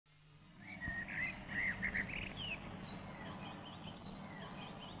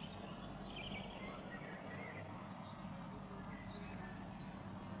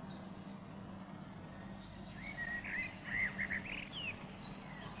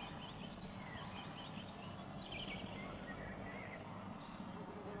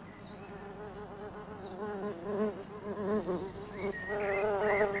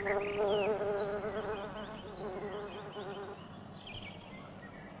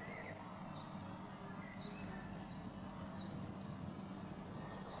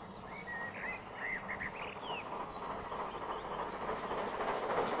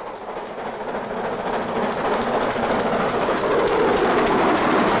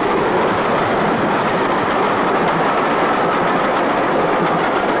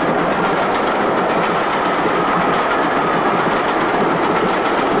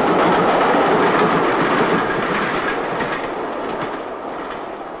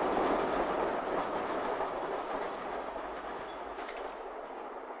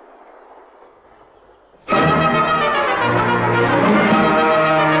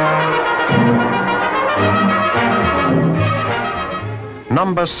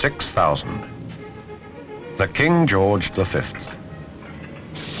Number 6000. The King George V.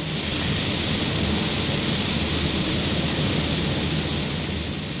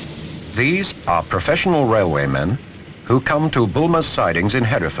 These are professional railwaymen who come to Bulmer's sidings in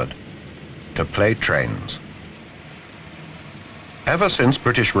Hereford to play trains. Ever since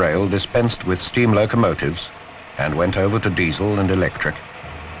British Rail dispensed with steam locomotives and went over to diesel and electric,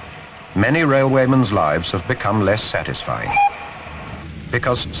 many railwaymen's lives have become less satisfying,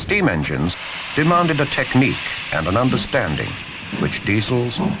 because steam engines demanded a technique and an understanding which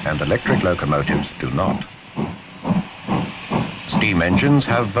diesels and electric locomotives do not. Steam engines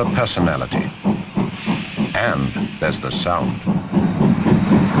have a personality, and there's the sound.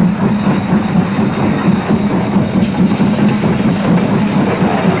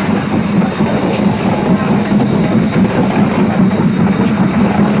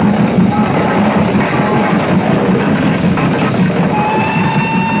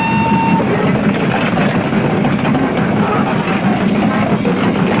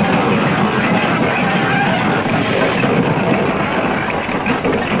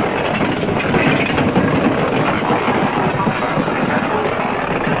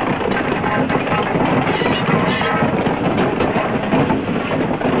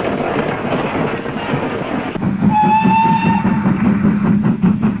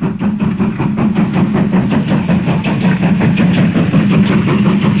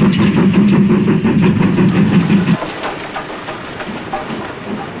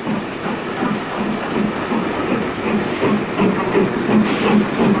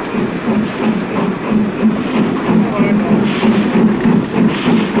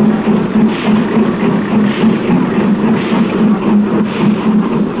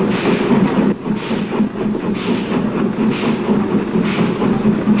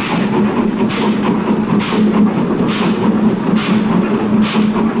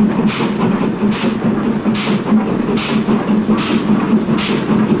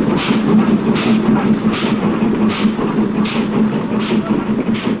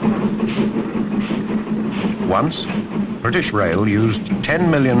 Once, British Rail used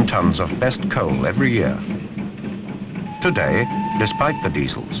 10 million tons of best coal every year. Today, despite the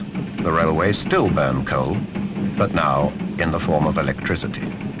diesels, the railways still burn coal, but now in the form of electricity.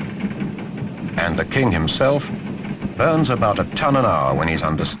 And the King himself burns about a ton an hour when he's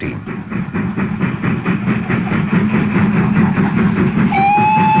under steam.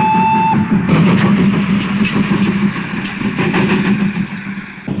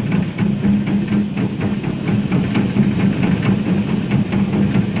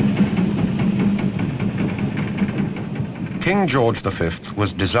 King George V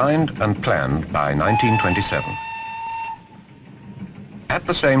was designed and planned by 1927. At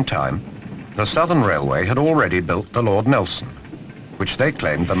the same time, the Southern Railway had already built the Lord Nelson, which they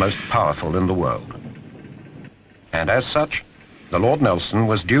claimed the most powerful in the world. And as such, the Lord Nelson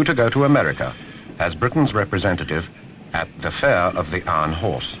was due to go to America as Britain's representative at the Fair of the Iron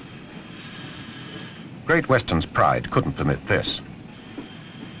Horse. Great Western's pride couldn't permit this.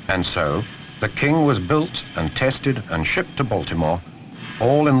 And so, the King was built and tested and shipped to Baltimore,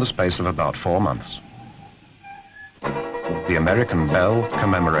 all in the space of about 4 months. The American bell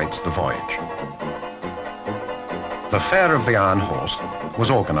commemorates the voyage. The Fair of the Iron Horse was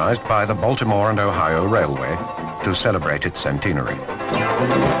organized by the Baltimore and Ohio Railway to celebrate its centenary.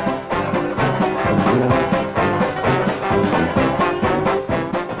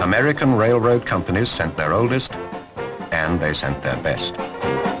 American railroad companies sent their oldest, and they sent their best.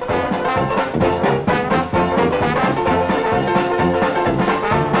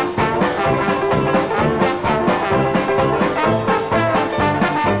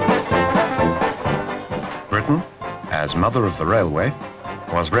 Britain, as mother of the railway,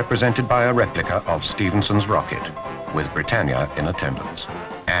 was represented by a replica of Stephenson's rocket, with Britannia in attendance,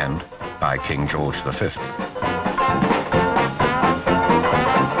 and by King George V.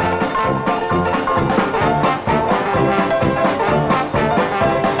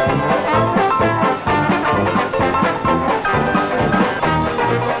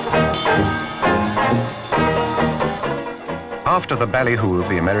 After the ballyhoo of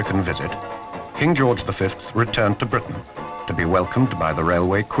the American visit, King George V returned to Britain to be welcomed by the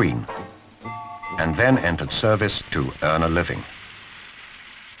Railway Queen, and then entered service to earn a living.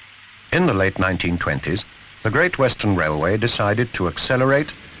 In the late 1920s, the Great Western Railway decided to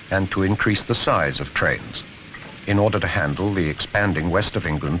accelerate and to increase the size of trains in order to handle the expanding West of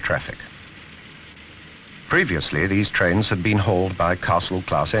England traffic. Previously, these trains had been hauled by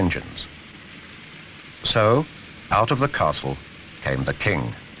Castle-class engines. So, out of the Castle came the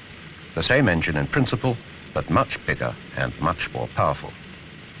King, the same engine in principle, but much bigger and much more powerful.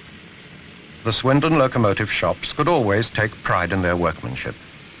 The Swindon locomotive shops could always take pride in their workmanship.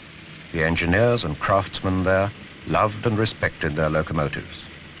 The engineers and craftsmen there loved and respected their locomotives.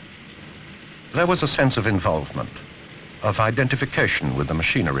 There was a sense of involvement, of identification with the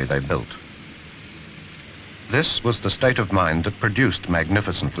machinery they built. This was the state of mind that produced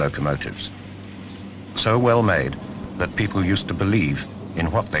magnificent locomotives, so well made that people used to believe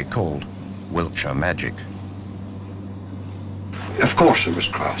in what they called Wiltshire magic. Of course there was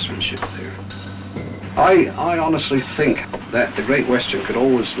craftsmanship there. I honestly think that the Great Western could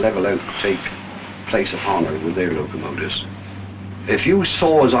always level out and take place of honour with their locomotives. If you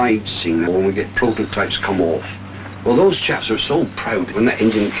saw, as I'd seen when we get prototypes come off, well, those chaps are so proud. When that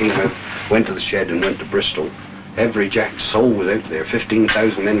engine came out, went to the shed and went to Bristol, every Jack's soul was out there.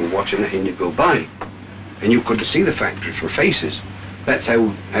 15,000 men were watching that engine go by. And you could see the factories for faces. That's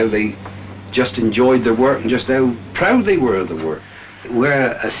how they just enjoyed their work and just how proud they were of the work.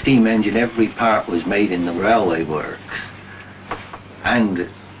 Where a steam engine, every part was made in the railway works and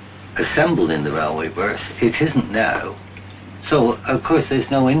assembled in the railway works. It isn't now. So, of course,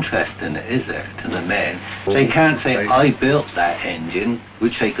 there's no interest in it, is there, to the men? They can't say, I built that engine,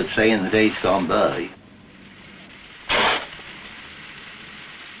 which they could say in the days gone by.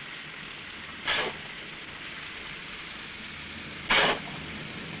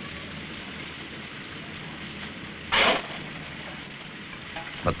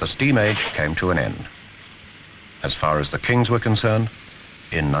 But the steam age came to an end, as far as the Kings were concerned,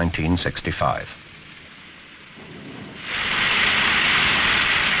 in 1965.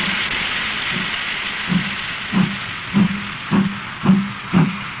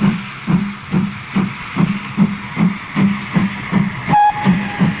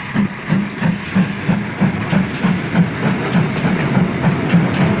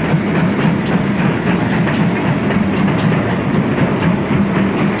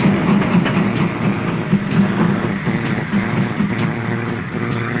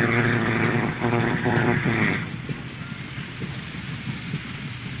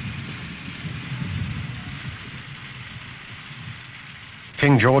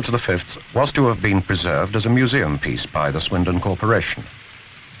 King George V was to have been preserved as a museum piece by the Swindon Corporation.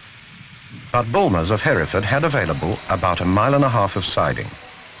 But Bulmer's of Hereford had available about 1.5 miles of siding,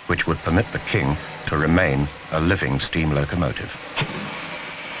 which would permit the King to remain a living steam locomotive.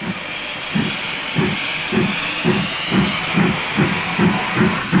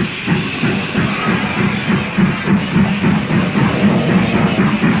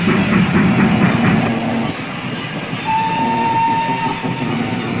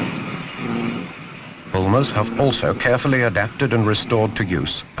 Bulmers have also carefully adapted and restored to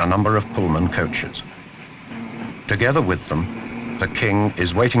use a number of Pullman coaches. Together with them, the King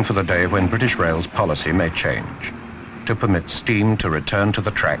is waiting for the day when British Rail's policy may change, to permit steam to return to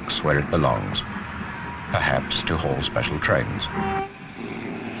the tracks where it belongs, perhaps to haul special trains.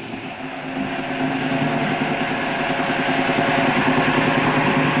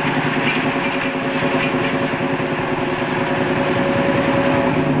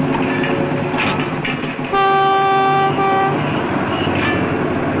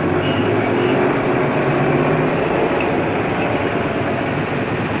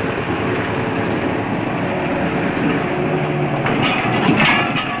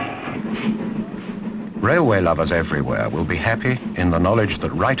 Railway lovers everywhere will be happy in the knowledge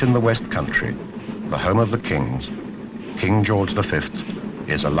that right in the West Country, the home of the Kings, King George V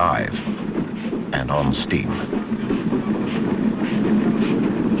is alive and on steam.